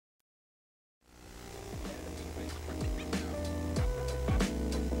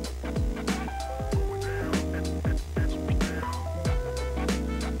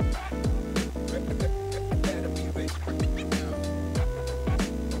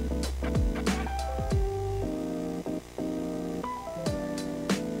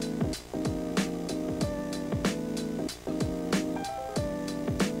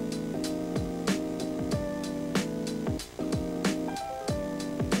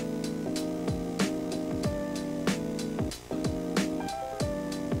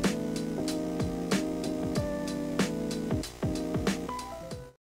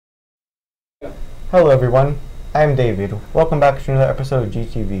Hello everyone, I'm David. Welcome back to another episode of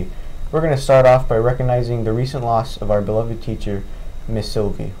GTV. We're going to start off by recognizing the recent loss of our beloved teacher, Miss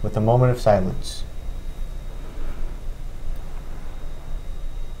Sylvie, with a moment of silence.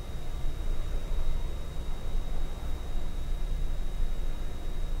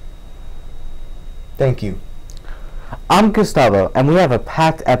 Thank you. I'm Gustavo, and we have a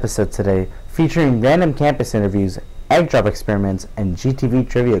packed episode today featuring random campus interviews, egg drop experiments, and GTV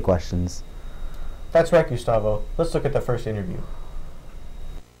trivia questions. That's right, Gustavo. Let's look at the first interview.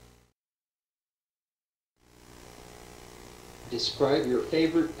 Describe your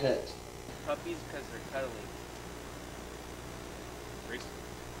favorite pet. Puppies because they're cuddly. My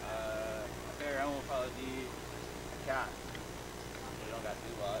favorite animal will probably be a cat. They don't got to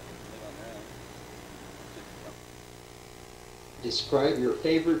do a lot. They can live on their own. Describe your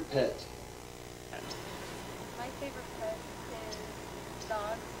favorite pet. My favorite pet is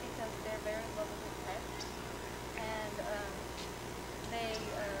dogs because they're very lovable pets, and they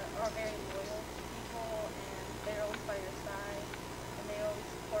are very loyal to people, and they're always by your side, and they always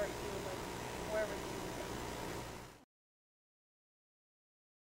support you like wherever you need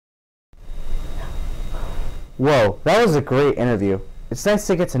them. Whoa, that was a great interview. It's nice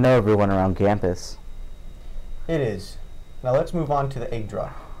to get to know everyone around campus. It is. Now let's move on to the egg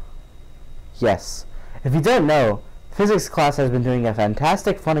drop. Yes. If you don't know, physics class has been doing a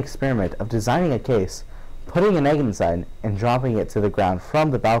fantastic fun experiment of designing a case, putting an egg inside, and dropping it to the ground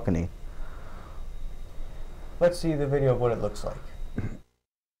from the balcony. Let's see the video of what it looks like. 3,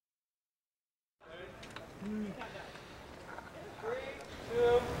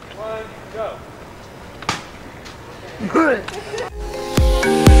 2, 1, go.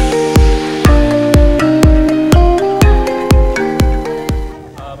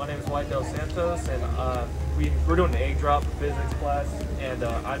 My name is White Del Santos, and we're doing an egg drop physics class, and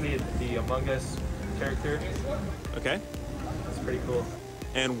I made the Among Us character. Okay. It's pretty cool.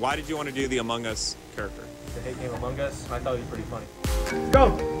 And why did you want to do the Among Us character? The hate game Among Us, and I thought it'd be pretty funny.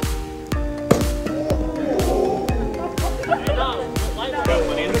 Go!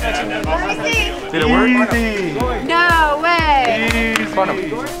 Did it work? No way!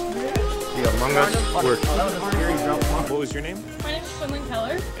 The Among Us worked. What was your name? My name is Shinlin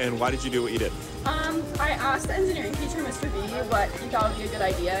Keller. And why did you do what you did? I asked the engineering teacher, Mr. B, what he thought would be a good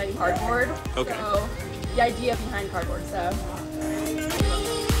idea in cardboard. Okay. So, the idea behind cardboard, so.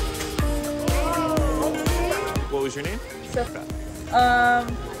 What was your name? So,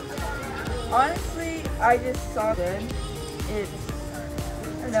 honestly, I just saw it. It's,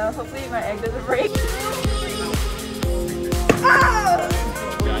 I don't know, hopefully my egg doesn't break.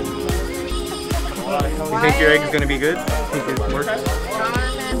 You think your egg's gonna be good? Think it works?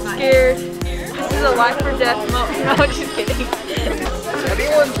 Scared. This is a life or death moment. No, just kidding.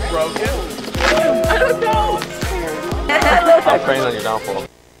 Anyone's broken? I don't know. I'm praying on your downfall.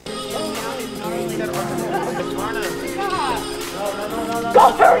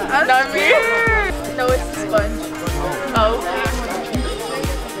 Not me. No, it's the sponge. Oh.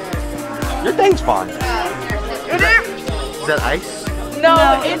 Your thing's fine. Is Is that ice? No,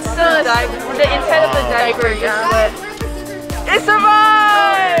 it's the inside of the diaper. Yeah. It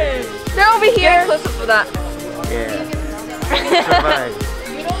survived! They're over here. Close up for that. Yeah. Survive.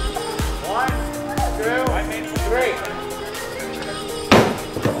 1, 2,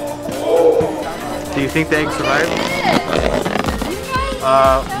 3. Do you think the egg survived?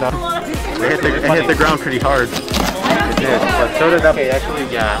 No. It hit the ground pretty hard. It did, but so did that. Okay, actually,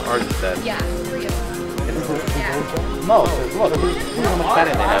 yeah, ours is dead. Yeah. No, look how much fat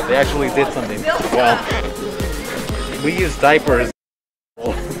they have. They actually did something. Well, we use diapers.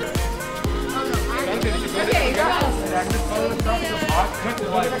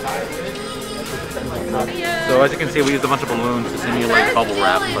 So as you can see, we used a bunch of balloons to simulate bubble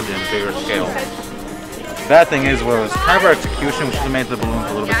wrap, but in bigger scale. The bad thing is, was kind of our execution. We should have made the balloons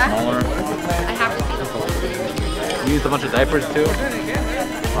a little bit smaller. I have to see the We used a bunch of diapers too.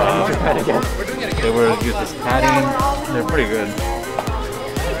 They were used as padding. They're pretty good.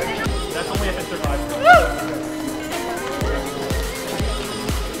 That's only if it survives.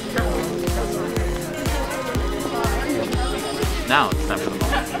 Now it's time for the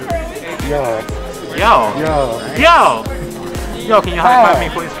moment. Yo. Yo, can you high five me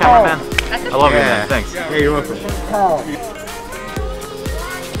please, cameraman? I love you, man. Thanks. Yeah, you're welcome.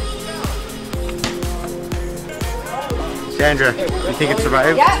 Sandra, you think it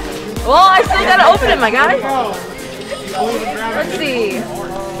survived? Well, I still gotta open it, my guy. Let's see.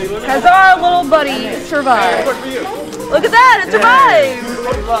 Has our little buddy survived? Look at that, it survived!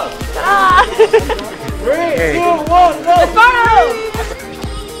 Ah! 3, 2, 1, go! Let's go!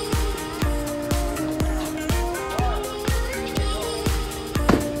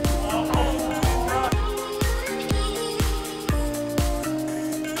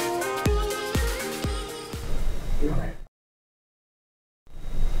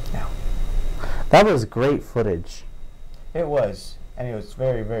 That was great footage. It was, and it was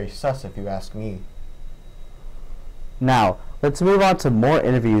very, very sus if you ask me. Now, let's move on to more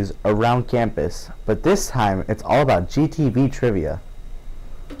interviews around campus, but this time it's all about GTV trivia.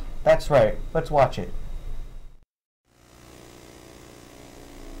 That's right, let's watch it.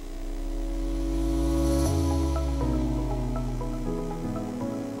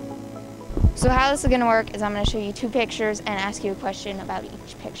 So how this is going to work is I'm going to show you two pictures and ask you a question about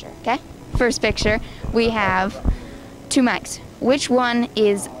each picture, okay? First picture, we have two mics. Which one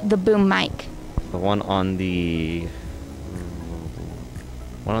is the boom mic? The one on the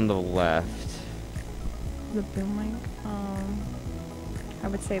left. The boom mic? I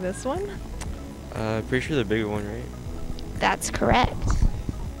would say this one. Pretty sure the bigger one, right? That's correct.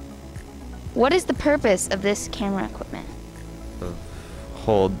 What is the purpose of this camera equipment?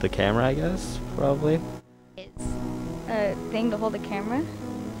 Hold the camera, I guess, probably. It's a thing to hold the camera?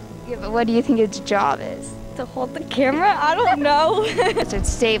 Yeah, but what do you think its job is? To hold the camera? I don't know. So it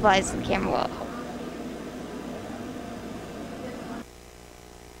stabilizes the camera well.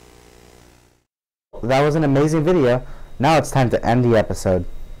 That was an amazing video. Now it's time to end the episode.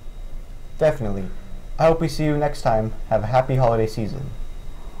 Definitely. I hope we see you next time. Have a happy holiday season.